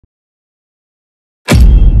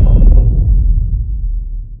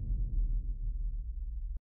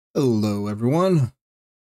Hello everyone.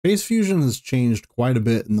 FaceFusion has changed quite a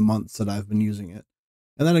bit in the months that I've been using it,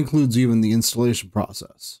 and that includes even the installation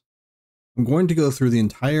process. I'm going to go through the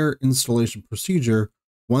entire installation procedure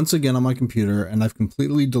once again on my computer, and I've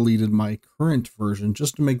completely deleted my current version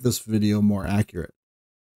just to make this video more accurate.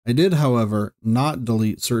 I did, however, not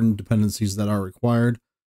delete certain dependencies that are required,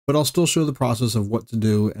 but I'll still show the process of what to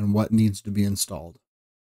do and what needs to be installed.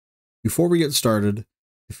 Before we get started,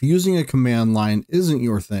 if using a command line isn't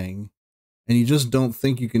your thing, and you just don't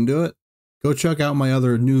think you can do it, go check out my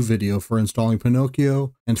other new video for installing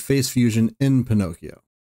Pinocchio and FaceFusion in Pinocchio.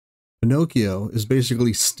 Pinocchio is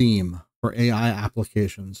basically Steam for AI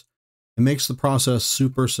applications and makes the process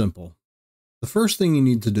super simple. The first thing you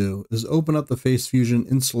need to do is open up the FaceFusion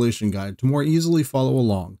installation guide to more easily follow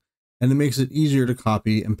along, and it makes it easier to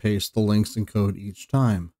copy and paste the links and code each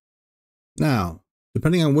time. Now,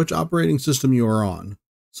 depending on which operating system you are on,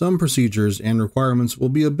 some procedures and requirements will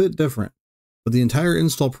be a bit different, but the entire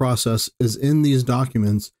install process is in these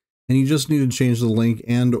documents, and you just need to change the link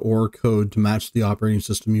and or code to match the operating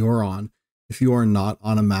system you are on if you are not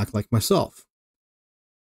on a Mac like myself.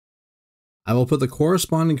 I will put the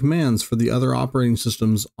corresponding commands for the other operating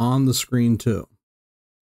systems on the screen too.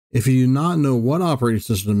 If you do not know what operating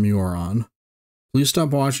system you are on, please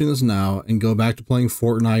stop watching this now and go back to playing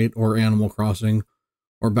Fortnite or Animal Crossing,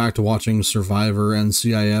 or back to watching Survivor,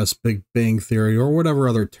 NCIS, Big Bang Theory, or whatever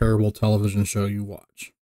other terrible television show you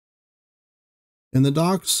watch. In the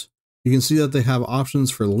docs, you can see that they have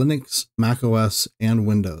options for Linux, macOS, and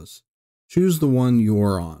Windows. Choose the one you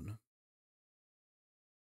are on.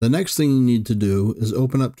 The next thing you need to do is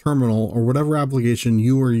open up Terminal or whatever application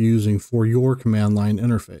you are using for your command line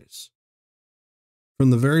interface.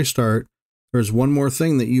 From the very start, there's one more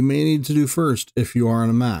thing that you may need to do first if you are on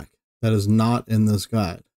a Mac. That is not in this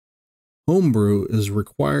guide. Homebrew is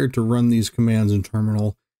required to run these commands in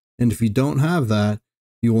Terminal, and if you don't have that,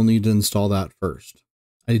 you will need to install that first.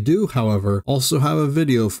 I do, however, also have a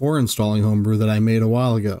video for installing Homebrew that I made a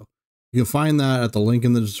while ago. You can find that at the link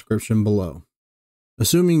in the description below.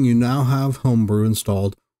 Assuming you now have Homebrew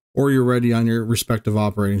installed, or you're ready on your respective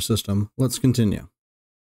operating system, let's continue.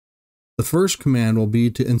 The first command will be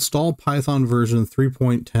to install Python version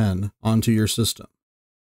 3.10 onto your system.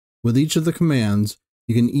 With each of the commands,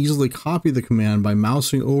 you can easily copy the command by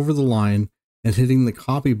mousing over the line and hitting the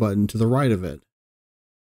copy button to the right of it.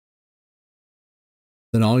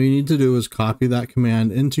 Then all you need to do is copy that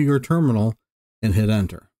command into your terminal and hit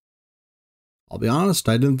enter. I'll be honest,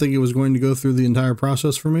 I didn't think it was going to go through the entire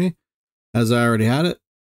process for me, as I already had it,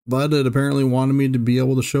 but it apparently wanted me to be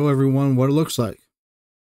able to show everyone what it looks like.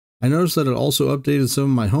 I noticed that it also updated some of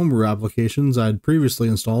my Homebrew applications I'd previously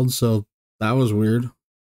installed, so that was weird.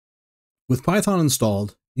 With Python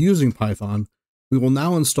installed, using Python, we will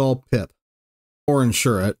now install pip, or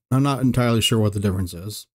ensure it. I'm not entirely sure what the difference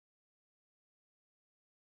is.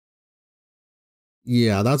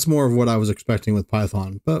 Yeah, that's more of what I was expecting with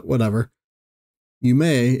Python, but whatever. You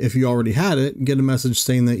may, if you already had it, get a message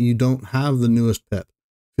saying that you don't have the newest pip.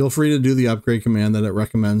 Feel free to do the upgrade command that it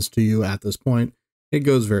recommends to you at this point. It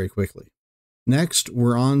goes very quickly. Next,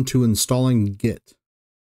 we're on to installing Git.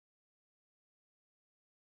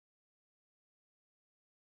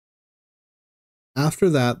 After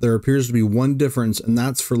that, there appears to be one difference, and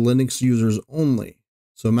that's for Linux users only.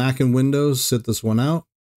 So Mac and Windows, sit this one out.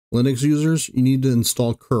 Linux users, you need to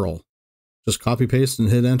install curl. Just copy paste and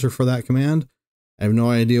hit enter for that command. I have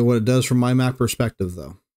no idea what it does from my Mac perspective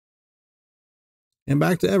though. And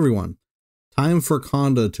back to everyone. Time for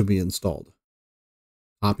Conda to be installed.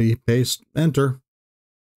 Copy, paste, enter.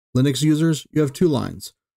 Linux users, you have two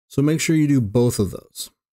lines, so make sure you do both of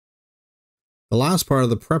those. The last part of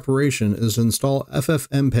the preparation is to install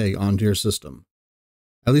FFmpeg onto your system,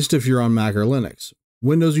 at least if you're on Mac or Linux.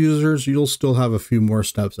 Windows users, you'll still have a few more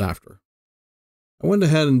steps after. I went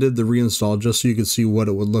ahead and did the reinstall just so you could see what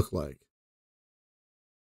it would look like.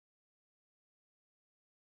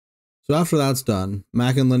 So after that's done,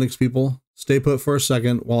 Mac and Linux people, stay put for a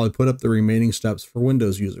second while I put up the remaining steps for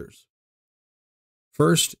Windows users.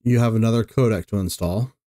 First, you have another codec to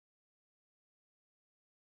install,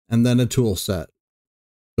 and then a tool set.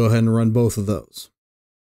 Go ahead and run both of those.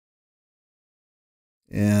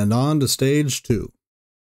 And on to stage 2.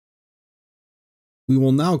 We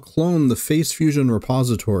will now clone the FaceFusion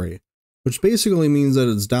repository, which basically means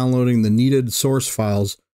that it's downloading the needed source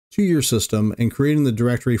files to your system and creating the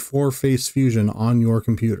directory for FaceFusion on your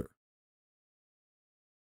computer.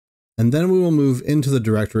 And then we will move into the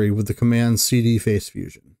directory with the command cd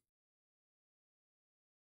FaceFusion.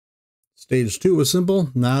 Stage 2 was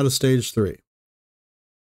simple, now to stage 3.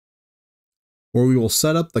 where we will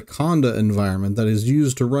set up the Conda environment that is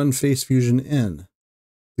used to run FaceFusion in.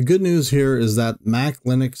 The good news here is that Mac,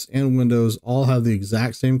 Linux, and Windows all have the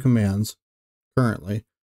exact same commands currently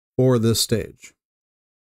for this stage.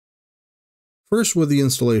 First with the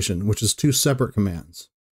installation, which is 2 separate commands.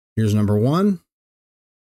 Here's number 1.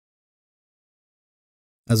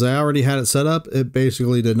 As I already had it set up, it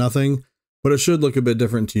basically did nothing, but it should look a bit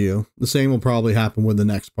different to you. The same will probably happen with the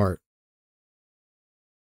next part.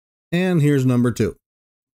 And here's number 2.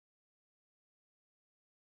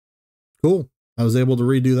 Cool. I was able to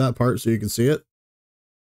redo that part so you can see it.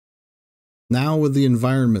 Now with the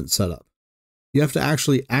environment setup, you have to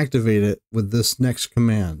actually activate it with this next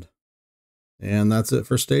command. And that's it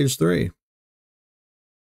for stage 3.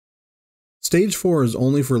 Stage 4 is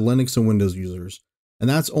only for Linux and Windows users, and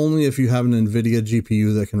that's only if you have an NVIDIA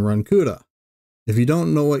GPU that can run CUDA. If you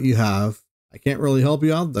don't know what you have, I can't really help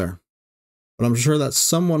you out there, but I'm sure that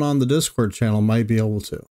someone on the Discord channel might be able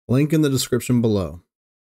to. Link in the description below.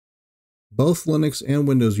 Both Linux and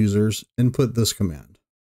Windows users input this command.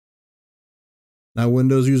 Now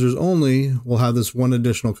Windows users only will have this one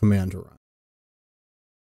additional command to run.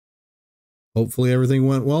 Hopefully everything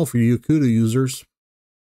went well for you CUDA users.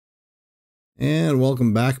 And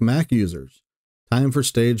welcome back Mac users. Time for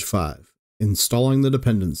stage 5, installing the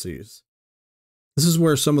dependencies. This is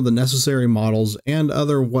where some of the necessary models and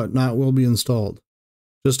other whatnot will be installed.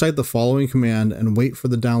 Just type the following command and wait for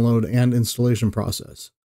the download and installation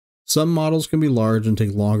process. Some models can be large and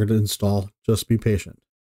take longer to install, just be patient.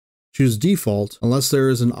 Choose default unless there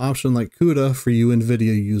is an option like CUDA for you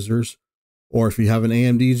NVIDIA users, or if you have an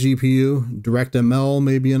AMD GPU, DirectML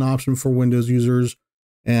may be an option for Windows users,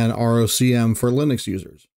 and ROCm for Linux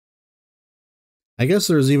users. I guess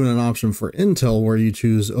there's even an option for Intall where you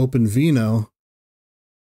choose OpenVINO.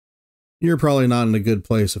 You're probably not in a good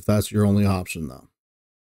place if that's your only option though.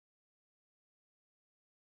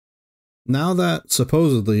 Now that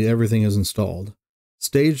supposedly everything is installed,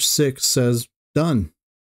 stage 6 says done.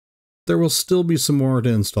 There will still be some more to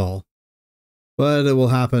install, but it will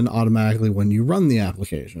happen automatically when you run the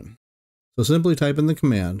application. So simply type in the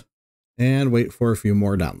command and wait for a few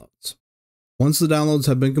more downloads. Once the downloads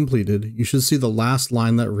have been completed, you should see the last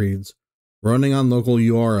line that reads, running on local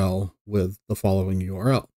URL with the following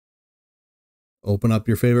URL. Open up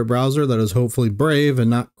your favorite browser that is hopefully Brave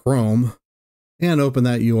and not Chrome, and open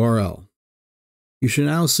that URL. You should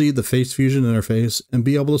now see the FaceFusion interface and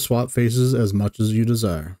be able to swap faces as much as you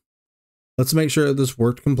desire. Let's make sure that this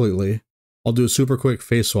worked completely. I'll do a super quick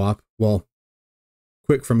face swap. Well,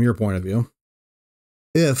 quick from your point of view.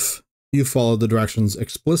 If you follow the directions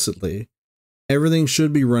explicitly, everything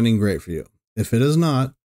should be running great for you. If it is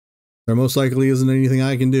not, there most likely isn't anything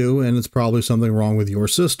I can do, and it's probably something wrong with your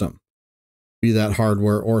system, be that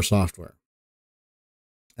hardware or software.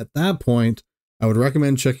 At that point, I would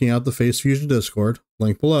recommend checking out the FaceFusion Discord,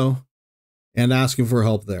 link below, and asking for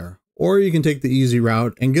help there. Or you can take the easy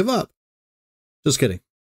route and give up. Just kidding.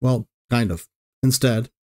 Well, kind of. Instead,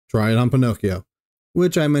 try it on Pinocchio,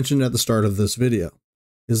 which I mentioned at the start of this video.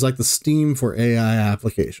 It's like the Steam for AI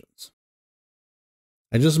applications.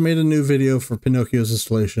 I just made a new video for Pinocchio's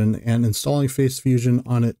installation and installing FaceFusion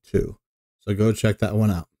on it too, so go check that one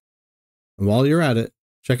out. And while you're at it,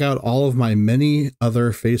 check out all of my many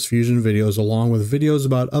other FaceFusion videos along with videos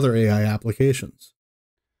about other AI applications.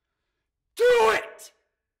 Do it!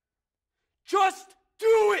 Just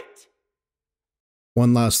do it!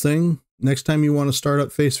 One last thing, next time you want to start up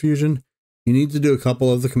FaceFusion, you need to do a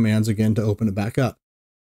couple of the commands again to open it back up.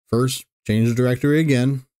 First, change the directory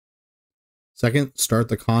again. Second, start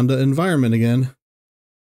the Conda environment again.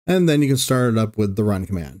 And then you can start it up with the run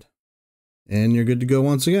command. And you're good to go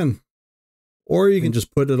once again. Or you can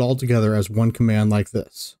just put it all together as one command like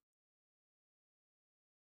this.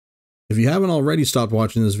 If you haven't already stopped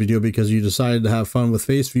watching this video because you decided to have fun with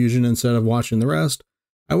FaceFusion instead of watching the rest,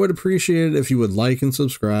 I would appreciate it if you would like and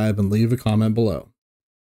subscribe and leave a comment below.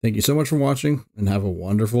 Thank you so much for watching and have a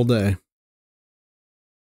wonderful day.